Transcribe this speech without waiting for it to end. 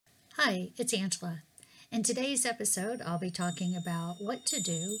Hi, it's Angela. In today's episode, I'll be talking about what to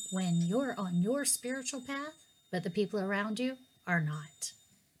do when you're on your spiritual path, but the people around you are not.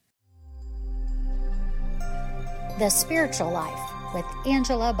 The Spiritual Life with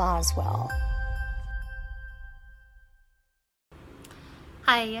Angela Boswell.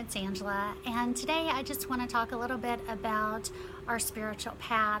 Hi, it's Angela, and today I just want to talk a little bit about our spiritual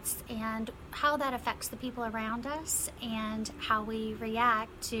paths and how that affects the people around us and how we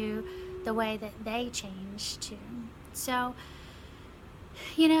react to the way that they change too. So,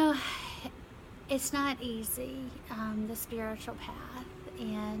 it's not easy, the spiritual path,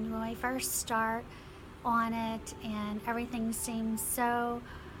 and when we first start on it and everything seems so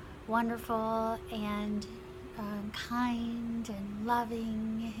wonderful and kind and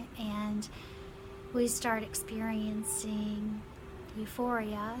loving, and we start experiencing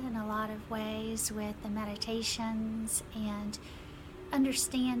euphoria in a lot of ways with the meditations and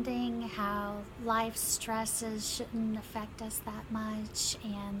understanding how life stresses shouldn't affect us that much,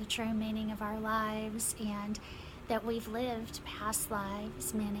 and the true meaning of our lives, and that we've lived past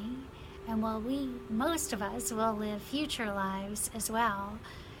lives, many, and most of us will live future lives as well.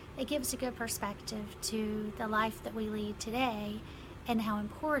 It gives a good perspective to the life that we lead today and how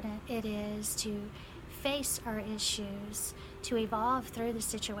important it is to face our issues, to evolve through the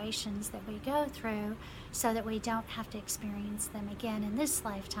situations that we go through so that we don't have to experience them again in this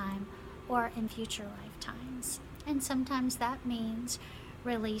lifetime or in future lifetimes. And sometimes that means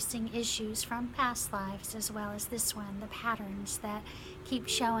releasing issues from past lives as well as this one, the patterns that keep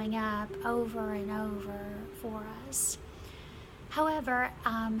showing up over and over for us. However,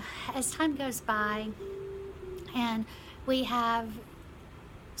 as time goes by and we have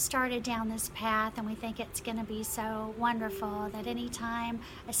started down this path and we think it's going to be so wonderful that anytime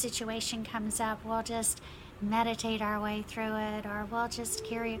a situation comes up, we'll just meditate our way through it, or we'll just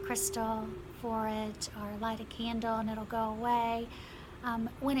carry a crystal for it, or light a candle and it'll go away.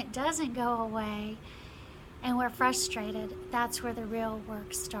 When it doesn't go away and we're frustrated, that's where the real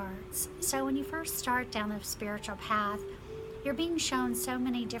work starts. So when you first start down the spiritual path, you're being shown so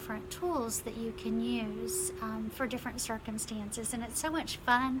many different tools that you can use for different circumstances. And it's so much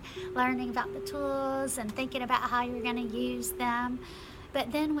fun learning about the tools and thinking about how you're going to use them.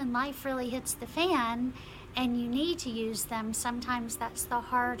 But then when life really hits the fan and you need to use them, sometimes that's the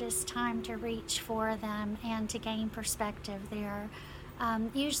hardest time to reach for them and to gain perspective there.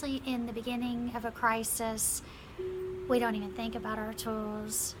 Usually in the beginning of a crisis, we don't even think about our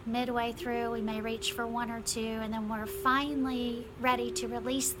tools. Midway through, we may reach for one or two, and then we're finally ready to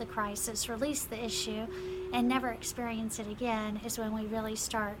release the crisis, release the issue, and never experience it again is when we really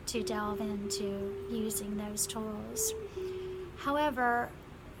start to delve into using those tools. However,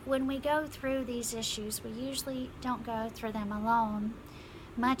 when we go through these issues, we usually don't go through them alone.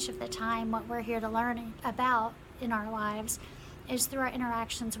 Much of the time, what we're here to learn about in our lives is through our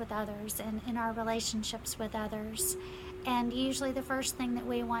interactions with others and in our relationships with others. And usually the first thing that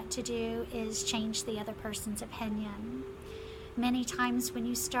we want to do is change the other person's opinion. Many times when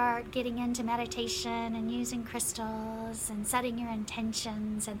you start getting into meditation and using crystals and setting your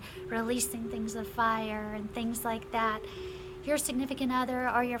intentions and releasing things of fire and things like that, your significant other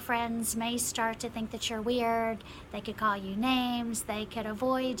or your friends may start to think that you're weird. They could call you names. They could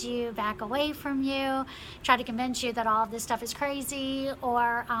avoid you, back away from you, try to convince you that all of this stuff is crazy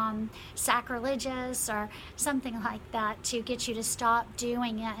or sacrilegious or something like that to get you to stop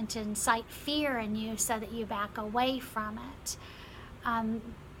doing it and to incite fear in you so that you back away from it.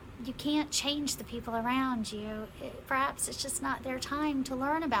 You can't change the people around you. Perhaps it's just not their time to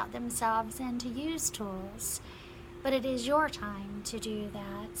learn about themselves and to use tools. But it is your time to do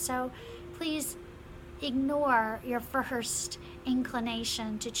that. So please ignore your first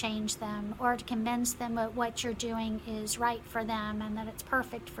inclination to change them or to convince them that what you're doing is right for them and that it's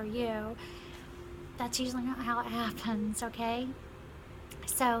perfect for you. That's usually not how it happens, okay?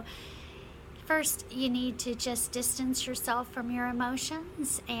 So first, you need to just distance yourself from your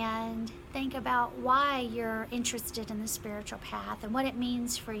emotions and think about why you're interested in the spiritual path and what it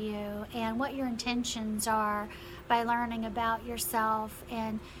means for you and what your intentions are by learning about yourself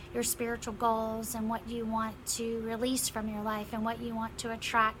and your spiritual goals and what you want to release from your life and what you want to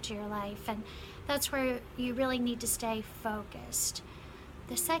attract to your life. And that's where you really need to stay focused.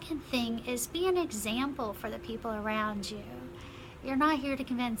 The second thing is be an example for the people around you. You're not here to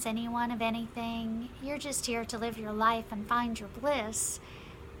convince anyone of anything. You're just here to live your life and find your bliss.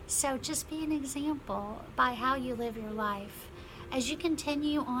 So just be an example by how you live your life. As you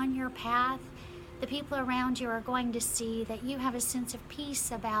continue on your path, the people around you are going to see that you have a sense of peace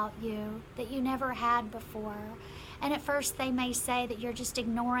about you that you never had before, And at first they may say that you're just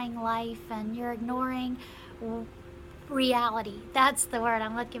ignoring life and you're ignoring reality. That's the word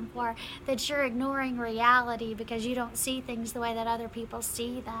I'm looking for. That you're ignoring reality because you don't see things the way that other people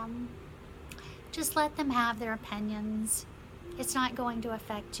see them. Just let them have their opinions. It's not going to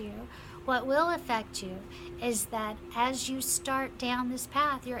affect you. What will affect you is that as you start down this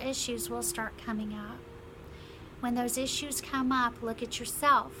path, your issues will start coming up. When those issues come up, look at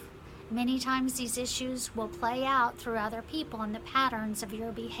yourself. Many times these issues will play out through other people and the patterns of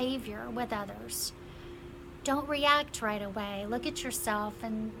your behavior with others. Don't react right away. Look at yourself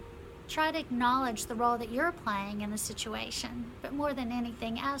and try to acknowledge the role that you're playing in the situation. But more than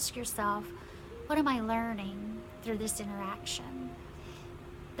anything, ask yourself, what am I learning through this interaction?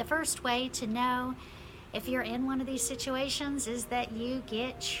 The first way to know if you're in one of these situations is that you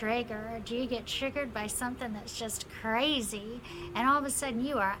get triggered. You get triggered by something that's just crazy, and all of a sudden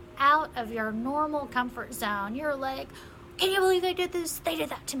you are out of your normal comfort zone. You're like, can you believe they did this? They did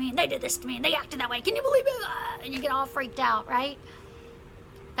that to me, and they did this to me, and they acted that way. Can you believe it? And you get all freaked out, right?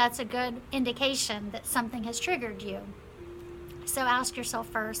 That's a good indication that something has triggered you. So ask yourself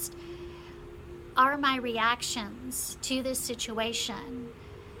first, are my reactions to this situation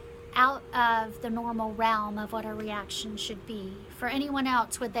out of the normal realm of what a reaction should be? For anyone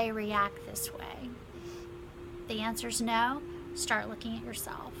else, would they react this way? The answer is no. Start looking at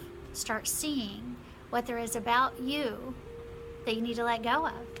yourself. Start seeing what there is about you that you need to let go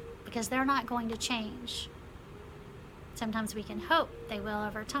of, because they're not going to change. Sometimes we can hope they will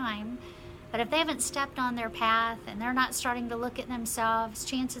over time, but if they haven't stepped on their path and they're not starting to look at themselves,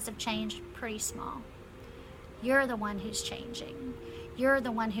 chances of change are pretty small. You're the one who's changing. You're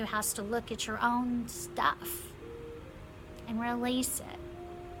the one who has to look at your own stuff and release it.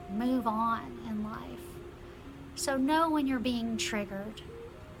 Move on in life. So know when you're being triggered.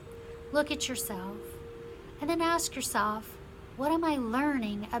 Look at yourself and then ask yourself, what am I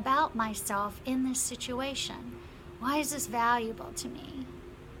learning about myself in this situation? Why is this valuable to me?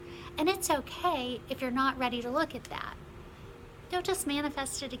 And it's okay if you're not ready to look at that. You'll just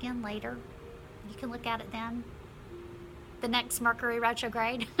manifest it again later. You can look at it then. The next Mercury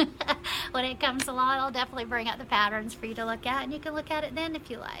retrograde, when it comes along, I'll definitely bring out the patterns for you to look at, and you can look at it then if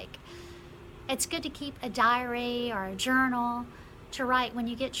you like. It's good to keep a diary or a journal to write when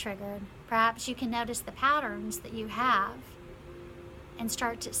you get triggered. Perhaps you can notice the patterns that you have and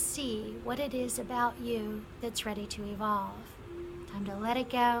start to see what it is about you that's ready to evolve. Time to let it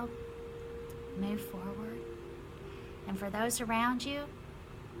go, move forward. And for those around you,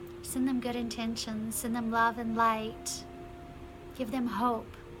 send them good intentions, send them love and light. Give them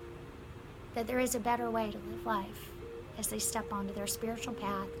hope that there is a better way to live life as they step onto their spiritual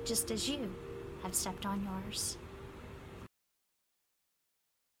path, just as you have stepped on yours.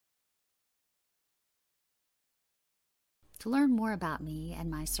 To learn more about me and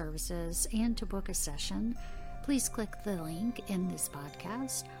my services and to book a session, please click the link in this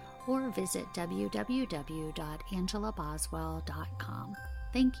podcast or visit www.angelaboswell.com.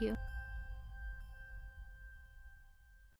 Thank you.